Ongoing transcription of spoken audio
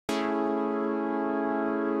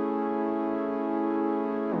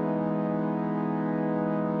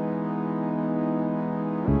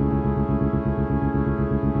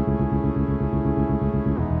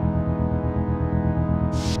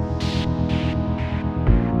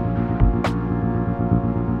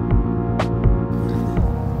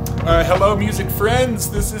Hello, music friends.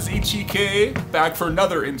 This is Ichike back for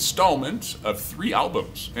another installment of 3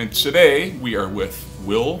 albums. And today we are with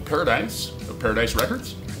Will Paradise of Paradise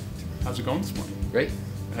Records. How's it going this morning? Great.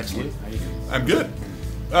 Excellent. How you doing? I'm good.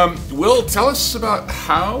 Will, tell us about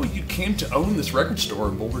how you came to own this record store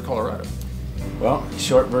in Boulder, Colorado. Well,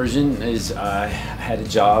 short version is I had a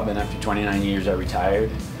job, and after 29 years I retired.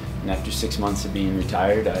 And after 6 months of being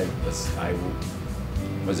retired, I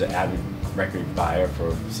was an avid record buyer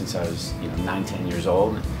since I was 9-10 years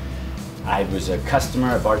old. I was a customer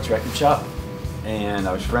at Bart's record shop, and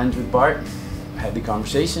I was friends with Bart. I had the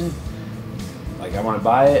conversation, like I want to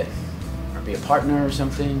buy it or be a partner or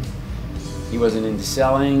something. He wasn't into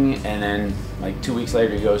selling, and then like 2 weeks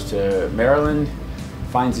later he goes to Maryland,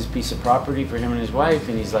 finds this piece of property for him and his wife,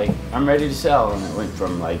 and he's like, I'm ready to sell. And it went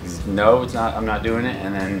from like, no, it's not, I'm not doing it,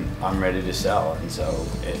 and then I'm ready to sell. And so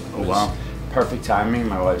it was perfect timing.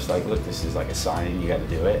 My wife's like, look, this is like a sign, you got to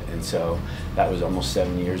do it. And so that was almost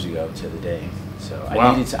 7 years ago to the day. So I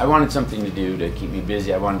wanted something to do to keep me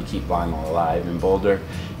busy. I wanted to keep vinyl alive in Boulder,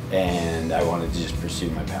 and I wanted to just pursue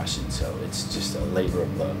my passion. So it's just a labor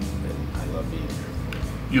of love, and I love being here.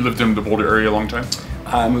 You lived in the Boulder area a long time?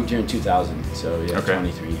 I moved here in 2000, so yeah, okay.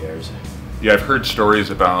 23 years. Yeah, I've heard stories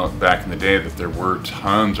about back in the day that there were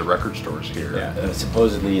tons of record stores here. Yeah,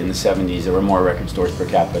 supposedly in the 70s there were more record stores per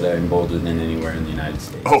capita in Boulder than anywhere in the United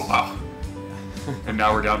States. Oh, wow. And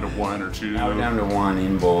now we're down to 1 or 2? Now we're down to 1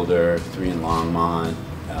 in Boulder, 3 in Longmont,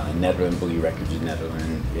 Nederland, Boogie Records in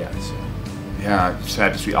Nederland, yeah. So. Yeah, it's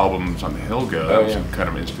sad to see Albums on the Hill go. Oh, It's yeah. kind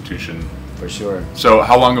of an institution. For sure. So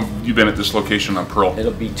how long have you been at this location on Pearl?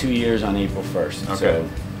 It'll be 2 years on April 1st, okay. so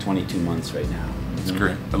 22 months right now. That's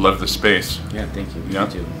great. I love the space. Yeah, thank you. Yeah.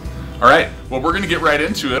 You too. All right, well, we're going to get right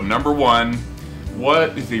into it. Number 1,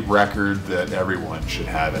 what is a record that everyone should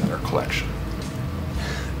have in their collection?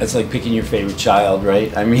 That's like picking your favorite child,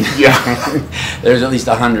 right? I mean, yeah. There's at least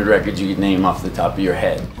 100 records you could name off the top of your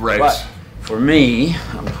head. Right. But for me,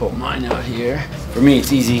 I'm gonna pull mine out here. For me,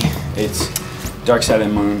 it's easy. It's Dark Side of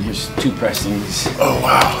the Moon. Here's 2 pressings. Oh,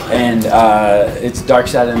 wow. And it's Dark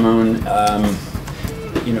Side of the Moon.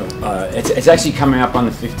 It's actually coming up on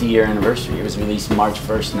the 50-year anniversary. It was released March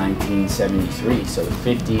 1st, 1973. So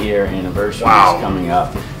the 50-year anniversary is coming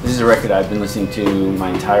up. This is a record I've been listening to my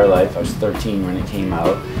entire life. I was 13 when it came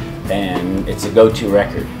out, and it's a go-to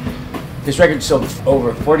record. This record sold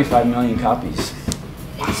over 45 million copies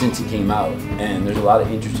since it came out, and there's a lot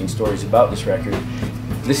of interesting stories about this record.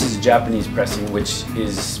 This is a Japanese pressing, which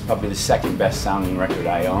is probably the 2nd best sounding record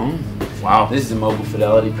I own. Wow. This is a Mobile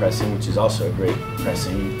Fidelity pressing, which is also a great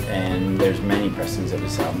pressing, and there's many pressings of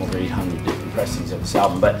this album, over 800 different pressings of this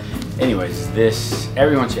album. But anyways,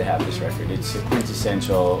 everyone should have this record. It's a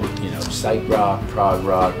quintessential, psych rock, prog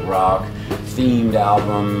rock, themed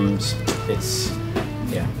albums. It's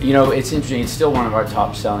interesting. It's still one of our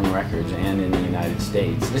top-selling records, and in the United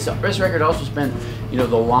States. This record also spent, the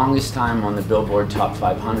longest time on the Billboard Top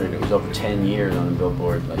 500. It was over 10 years on the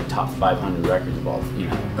Billboard, top 500 records of all.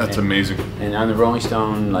 That's amazing. And on the Rolling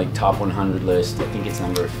Stone, top 100 list, I think it's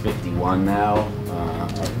number 51 now.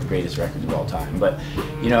 Of greatest records of all time. But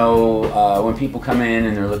when people come in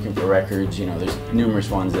and they're looking for records, there's numerous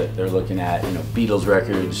ones that they're looking at. Beatles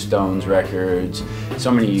records, Stones records,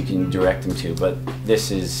 so many you can direct them to. But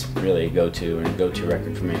this is really a go-to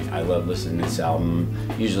record for me. I love listening to this album.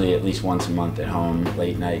 Usually at least once a month at home,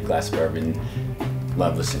 late night, glass of bourbon.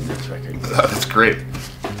 Love listening to this record. That's great.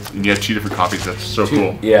 And you have 2 different copies. That's so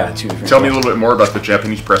cool. Yeah, 2 different. Tell me a little bit more about the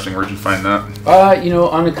Japanese pressing. Where'd you find that?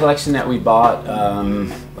 On the collection that we bought,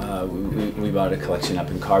 we bought a collection up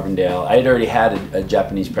in Carbondale. I had already had a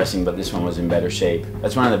Japanese pressing, but this one was in better shape.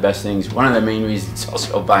 That's one of the best things. One of the main reasons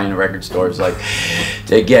also buying a record store is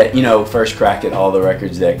to get first crack at all the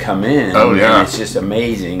records that come in. Oh yeah. And it's just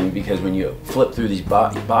amazing because when you flip through these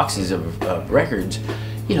boxes of records,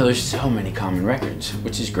 there's so many common records,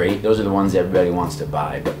 which is great. Those are the ones everybody wants to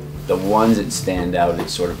buy, but the ones that stand out,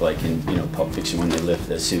 it's sort of like in Pulp Fiction when they lift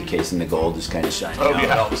the suitcase and the gold is kind of shining out.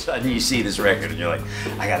 Yeah. All of a sudden you see this record and you're like,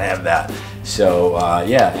 I gotta have that. So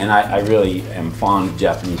and I really am fond of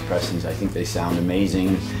Japanese pressings. I think they sound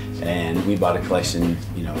amazing, and we bought a collection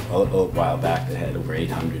a while back that had over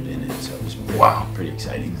 800 in it, so it was pretty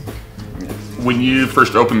exciting. When you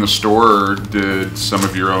first opened the store, did some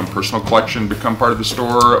of your own personal collection become part of the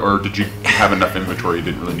store, or did you have enough inventory you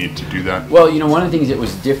didn't really need to do that? Well, one of the things that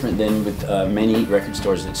was different than with many record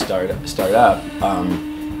stores that start up,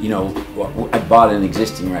 you know, I bought an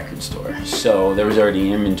existing record store, so there was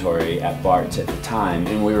already inventory at Bart's at the time,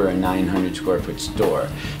 and we were a 900 square foot store.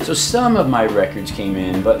 So some of my records came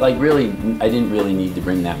in, but like really, I didn't really need to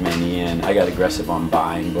bring that many in. I got aggressive on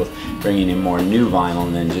buying, both bringing in more new vinyl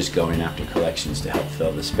and then just going after collections to help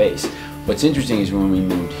fill the space. What's interesting is when we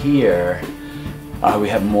moved here, we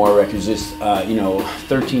have more records, just, you know,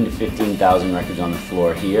 13 to 15,000 records on the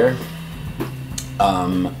floor here.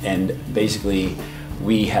 And basically,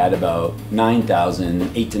 we had about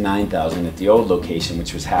 9,000, 8 to 9,000 at the old location,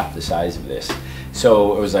 which was half the size of this.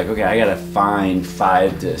 So it was like, okay, I gotta find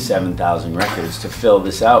 5,000 to 7,000 records to fill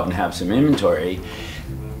this out and have some inventory.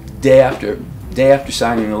 Day after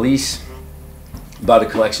signing the lease, bought a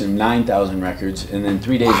collection of 9,000 records, and then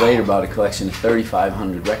 3 days later bought a collection of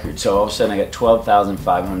 3,500 records. So all of a sudden I got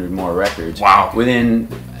 12,500 more records. Wow. Within,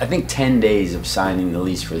 I think, 10 days of signing the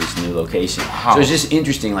lease for this new location. Wow. So it's just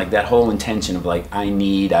interesting, like that whole intention of like, I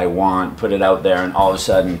need, I want, put it out there, and all of a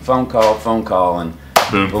sudden, phone call, and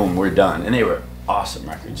boom, we're done. And they were awesome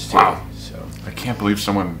records too. Wow. So I can't believe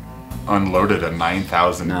someone unloaded a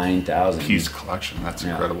 9,000 piece collection. That's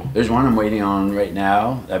incredible. There's one I'm waiting on right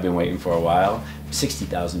now. I've been waiting for a while.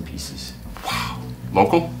 60,000 pieces. Wow.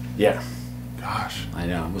 Local? Yeah. Gosh. I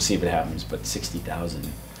know. We'll see if it happens, but 60,000.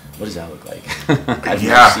 What does that look like? I've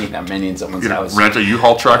Yeah. never seen that many in someone's house. Rent a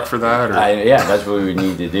U-Haul truck for that? Or? Yeah, that's what we would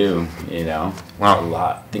need to do, you know. Wow. A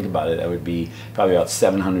lot. Think about it. That would be probably about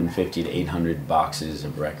 750 to 800 boxes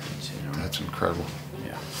of records, you know. That's incredible.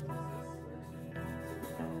 Yeah.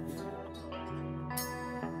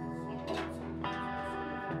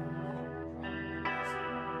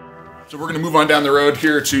 So we're going to move on down the road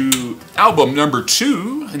here to album number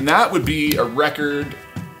 2, and that would be a record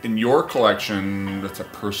in your collection that's a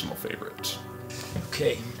personal favorite.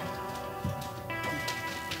 Okay.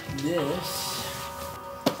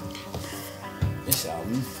 This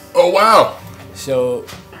album. Oh, wow. So,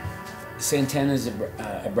 Santana's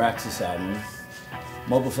Abraxas album,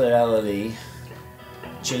 Mobile Fidelity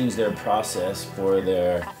changed their process for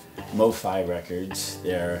their Mo-Fi records.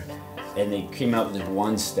 And they came out with this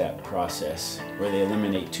one-step process where they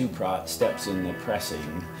eliminate 2 steps in the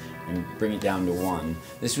pressing and bring it down to 1.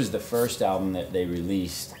 This was the first album that they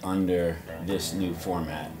released under this new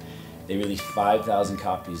format. They released 5,000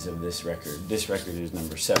 copies of this record. This record is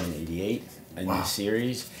number 788 in the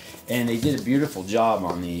series. And they did a beautiful job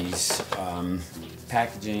on these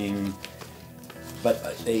packaging.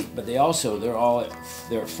 But they also, they're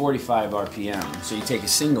at 45 RPM. So you take a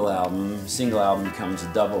single album becomes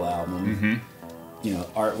a double album. Mm-hmm. You know,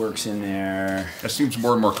 artwork's in there. That seems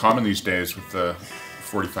more and more common these days with the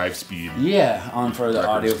 45 speed. Yeah, for the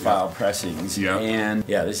records, audiophile pressings. Yeah. And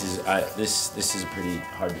yeah, this is a pretty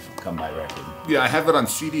hard to come by record. Yeah, I have it on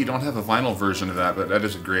CD. Don't have a vinyl version of that, but that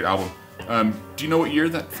is a great album. Do you know what year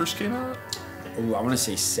that first came out? Ooh, I want to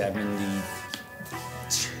say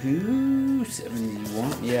 72,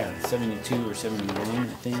 71. Yeah, 72 or 71, I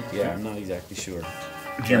think. Yeah, I'm not exactly sure.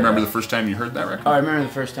 Do you remember the first time you heard that record? Oh, I remember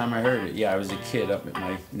the first time I heard it. Yeah, I was a kid up at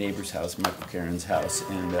my neighbor's house, Michael Caron's house,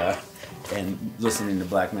 and listening to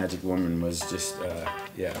Black Magic Woman was just,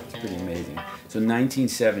 yeah, it's pretty amazing. So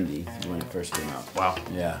 1970 is when it first came out. Wow.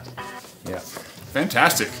 Yeah, yeah.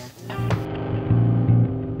 Fantastic.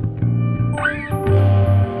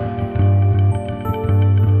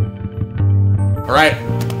 All right,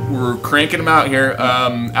 we're cranking them out here.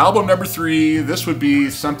 Album number 3, this would be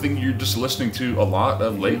something you're just listening to a lot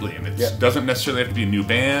of lately, and it doesn't necessarily have to be a new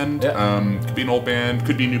band. Could be an old band,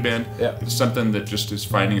 could be a new band. Yeah. It's something that just is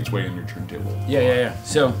finding its way in your turntable. Yeah.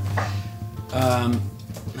 So, well,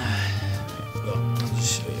 I'll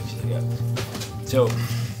just show you if you got. So,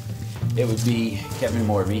 it would be Kevin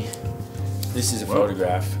Morby. This is a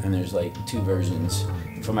photograph, and there's like 2 versions.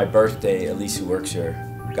 For my birthday, Elise, who works here,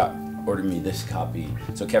 ordered me this copy.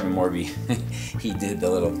 So Kevin Morby, he did the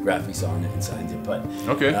little graphics on it and signed it. But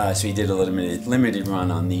so he did a limited run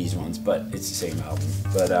on these ones, but it's the same album.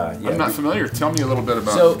 But yeah, I'm not familiar. Tell me a little bit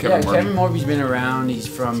about Kevin Morby. Kevin Morby's been around. He's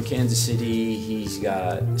from Kansas City. He's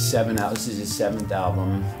got 7 out. This is his 7th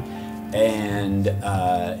album. And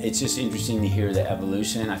it's just interesting to hear the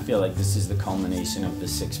evolution. I feel like this is the culmination of the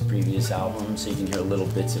 6 previous albums, so you can hear little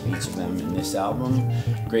bits of each of them in this album.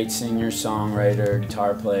 Great singer, songwriter,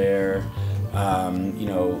 guitar player. You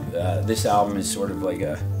know, this album is sort of like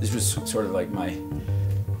this was sort of like my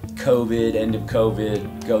end of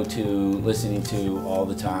COVID, go-to, listening to all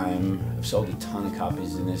the time. I've sold a ton of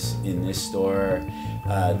copies in this store.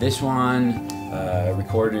 This one,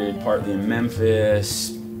 recorded partly in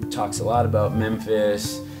Memphis. Talks a lot about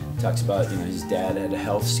Memphis. Talks about, you know, his dad had a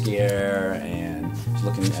health scare and was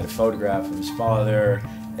looking at a photograph of his father,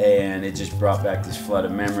 and it just brought back this flood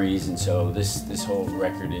of memories. And so this whole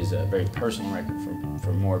record is a very personal record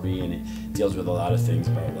for Morby, and it deals with a lot of things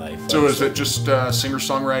about life. So is it just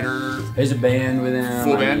singer-songwriter? There's a band with him.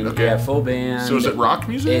 Full band? Okay. Yeah, full band. So is it rock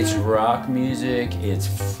music? It's rock music. It's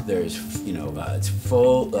full.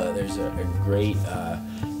 There's a great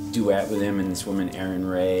duet with him and this woman Erin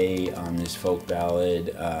Ray on this folk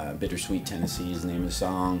ballad. Bittersweet Tennessee is the name of the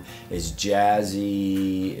song. It's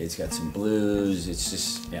jazzy. It's got some blues. It's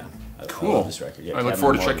just cool. I love this record. Yeah, I look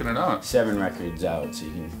forward to checking it out. 7 records out, so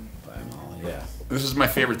you can buy them all. Yeah. This is my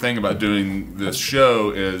favorite thing about doing this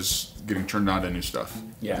show is getting turned on to new stuff.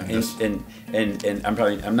 Yeah, and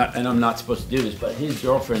I'm not supposed to do this, but his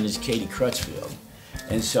girlfriend is Katie Crutchfield,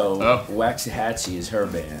 and so Waxahachie is her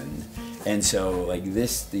band, and so like the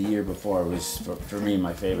year before was for me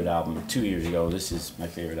my favorite album. 2 years ago, this is my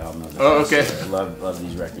favorite album of the past year. I love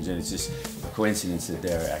these records, and it's just a coincidence that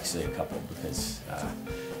they're actually a couple because.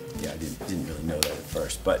 I didn't really know that at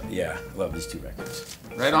first, but yeah, I love these 2 records.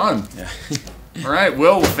 Right on. Yeah. All right,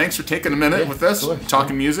 Will, well, thanks for taking a minute with us,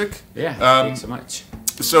 talking music. Yeah, thanks so much.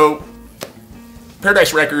 So,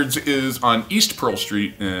 Paradise Records is on East Pearl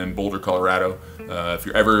Street in Boulder, Colorado. If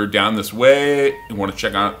you're ever down this way and want to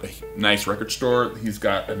check out a nice record store, he's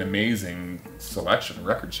got an amazing selection of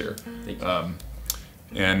records here. Thank you.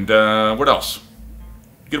 And what else?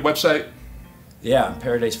 You get a website? Yeah,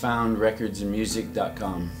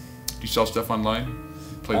 ParadiseFoundRecordsandMusic.com. Do you sell stuff online?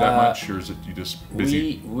 Play that much, or is it you just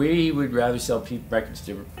busy? We would rather sell records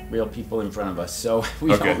to real people in front of us, so we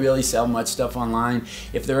don't really sell much stuff online.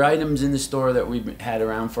 If there are items in the store that we've had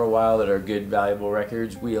around for a while that are good, valuable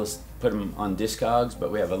records, we'll put them on Discogs,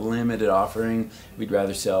 but we have a limited offering. We'd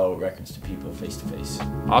rather sell records to people face to face.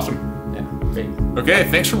 Awesome. Yeah, great. Okay,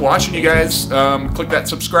 thanks for watching, you guys. Click that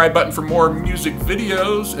subscribe button for more music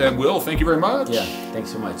videos, and Will, thank you very much. Yeah, thanks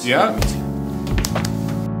so much. Yeah.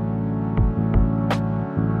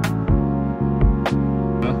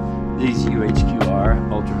 These UHQR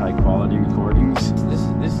ultra high quality recordings. This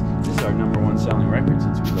is our #1 selling record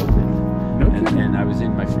since we've opened. And I was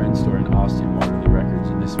in my friend's store in Austin, Waterloo Records,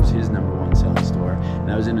 and this was his #1 selling store. And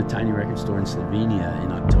I was in a tiny record store in Slovenia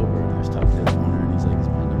in October, and I was talking to the owner, and he's like, "It's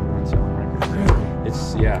my #1 selling record."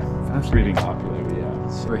 It's really popular. Yeah.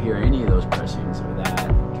 So if you hear any of those pressings or that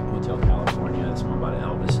Hotel California, that's one by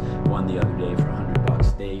Elvis, won the other day for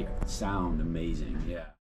 $100. They sound amazing. Yeah.